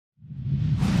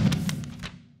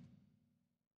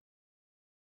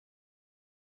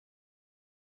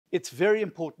It's very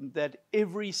important that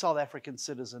every South African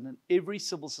citizen and every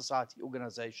civil society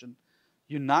organization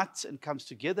unites and comes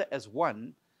together as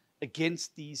one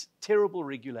against these terrible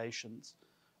regulations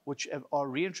which are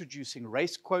reintroducing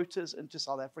race quotas into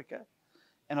South Africa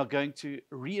and are going to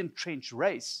re-entrench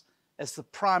race as the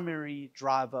primary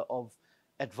driver of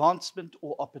advancement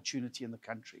or opportunity in the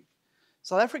country.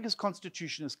 South Africa's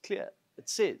constitution is clear. It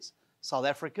says South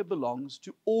Africa belongs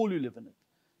to all who live in it,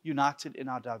 united in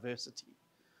our diversity.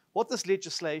 What this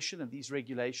legislation and these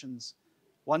regulations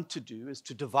want to do is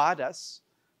to divide us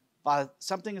by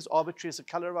something as arbitrary as the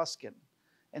color of our skin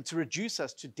and to reduce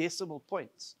us to decimal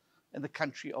points in the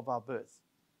country of our birth.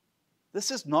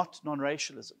 This is not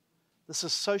non-racialism. This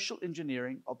is social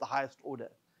engineering of the highest order,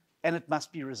 and it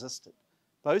must be resisted,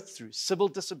 both through civil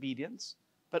disobedience,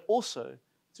 but also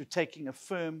through taking a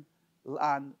firm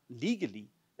line legally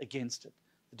against it.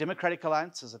 The Democratic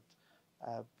Alliance is at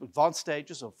advanced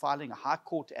stages of filing a high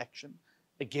court action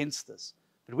against this.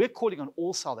 But we're calling on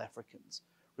all South Africans,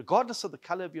 regardless of the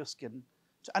color of your skin,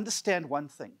 to understand one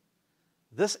thing.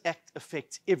 This act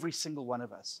affects every single one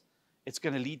of us. It's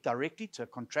going to lead directly to a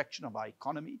contraction of our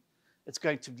economy. It's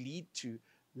going to lead to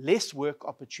less work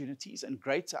opportunities and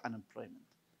greater unemployment.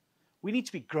 We need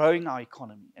to be growing our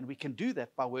economy, and we can do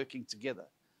that by working together,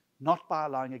 not by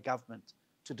allowing a government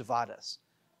to divide us.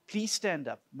 Please stand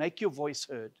up, make your voice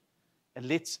heard, and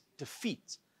let's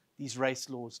defeat these race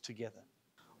laws together.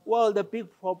 Well, the big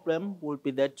problem will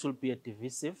be that it will be a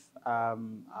divisive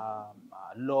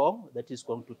law that is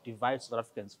going to divide South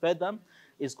Africans further,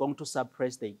 is going to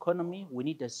suppress the economy. We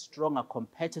need a stronger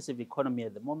competitive economy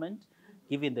at the moment,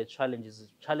 given the challenges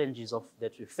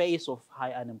that we face of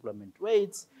high unemployment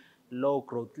rates, low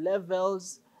growth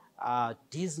levels,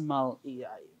 dismal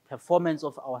performance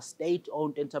of our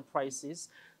state-owned enterprises.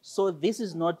 So this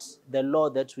is not the law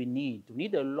that we need. We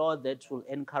need a law that will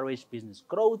encourage business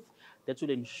growth, that will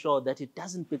ensure that it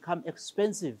doesn't become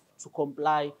expensive to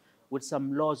comply with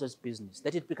some laws as business,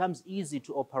 that it becomes easy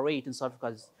to operate in South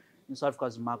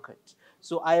Africa's market.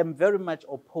 So I am very much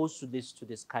opposed to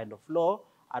this kind of law.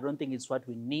 I don't think it's what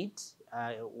we need,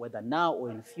 whether now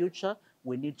or in future.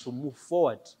 We need to move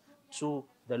forward to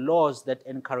the laws that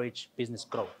encourage business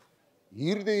growth.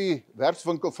 Hierdie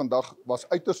werkswinkel vandag was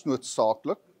uiters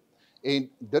noodsaaklik en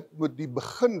dit moet die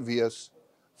begin wees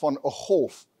van 'n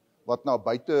golf wat na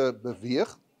buite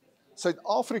beweeg.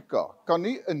 Suid-Afrika kan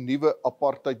nie 'n nuwe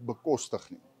apartheid bekostig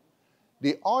nie.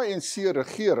 Die ANC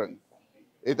regering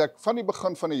het ek van die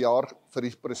begin van die jaar vir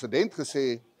die president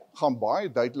gesê gaan baie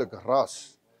duidelik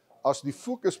ras as die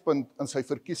fokuspunt in sy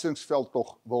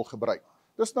verkiesingsveldtog wil gebruik.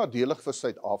 Dis nadelig vir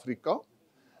Suid-Afrika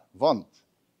want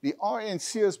die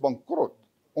ANC is bankrot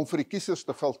om vir die kiesers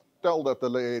te vertel dat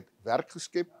hulle het werk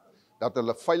geskep, dat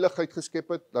hulle veiligheid geskep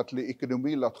het, dat hulle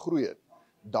ekonomie laat groei het.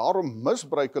 Daarom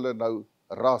misbruik hulle nou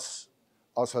ras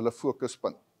as hulle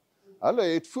fokuspunt. Hulle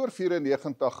het voor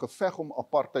 94 geveg om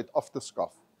apartheid af te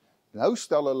skaf. Nou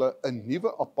stel hulle 'n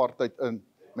nuwe apartheid in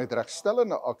met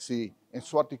regstellende aksie en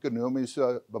swart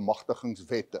ekonomiese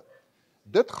bemagtigingswette.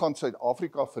 Dit gaan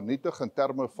Suid-Afrika vernietig in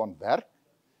terme van werk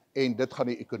en dit gaan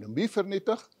die ekonomie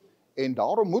vernietig en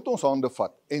daarom moet ons hande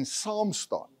vat en saam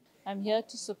staan. I'm here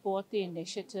to support the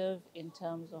initiative in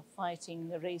terms of fighting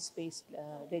the race-based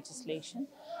legislation.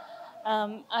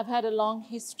 I've had a long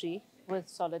history with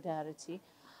Solidarity,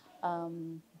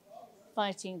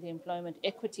 fighting the employment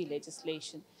equity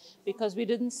legislation because we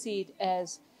didn't see it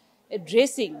as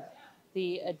addressing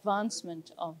the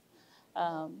advancement of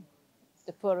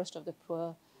the poorest of the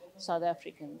poor South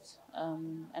Africans.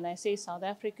 And I say South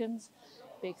Africans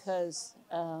because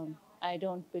I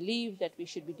don't believe that we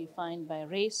should be defined by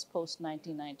race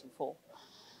post-1994.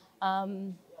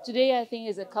 Today, I think,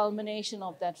 is a culmination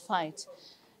of that fight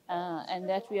and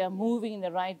that we are moving in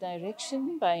the right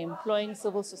direction by employing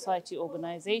civil society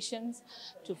organizations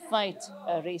to fight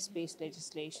race-based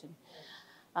legislation.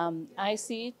 I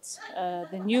see it,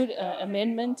 the new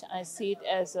amendment, I see it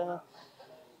as an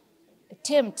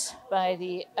attempt by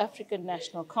the African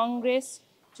National Congress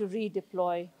to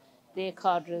redeploy their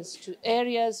cadres to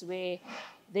areas where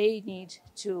they need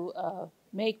to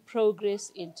make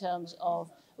progress in terms of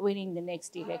winning the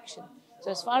next election.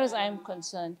 So as far as I'm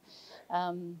concerned,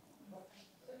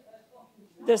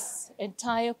 this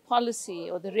entire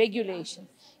policy or the regulation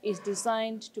is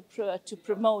designed to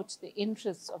promote the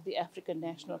interests of the African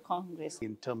National Congress.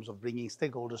 In terms of bringing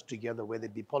stakeholders together, whether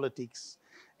it be politics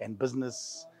and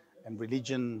business and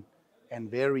religion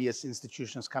and various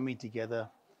institutions coming together,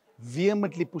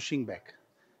 vehemently pushing back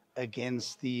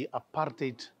against the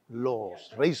apartheid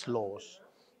laws, race laws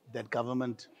that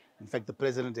government, in fact the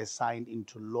president has signed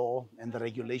into law, and the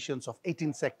regulations of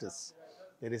 18 sectors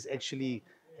that is actually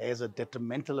has a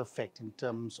detrimental effect in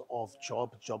terms of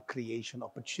job creation,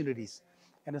 opportunities,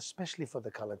 and especially for the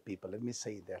colored people. Let me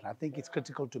say that. I think it's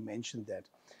critical to mention that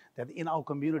in our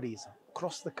communities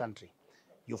across the country,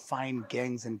 you find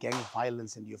gangs and gang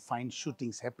violence, and you find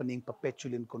shootings happening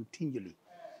perpetually and continually.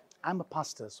 I'm a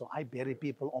pastor, so I bury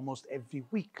people almost every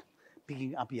week,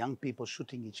 picking up young people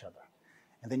shooting each other.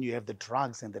 And then you have the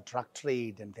drugs and the drug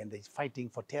trade, and then they're fighting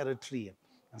for territory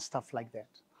and stuff like that.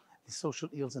 The social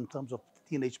ills in terms of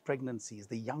teenage pregnancies,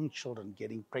 the young children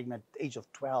getting pregnant at the age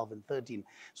of 12 and 13.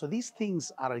 So these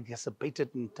things are exacerbated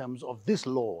in terms of these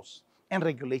laws and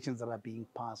regulations that are being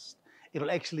passed. It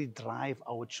will actually drive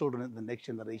our children and the next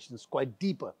generations quite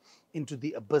deeper into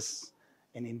the abyss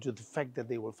and into the fact that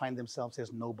they will find themselves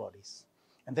as nobodies.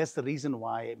 And that's the reason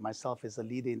why myself as a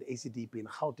leader in the ACDP in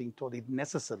Gauteng thought it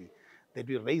necessary that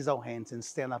we raise our hands and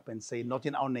stand up and say, not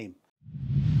in our name,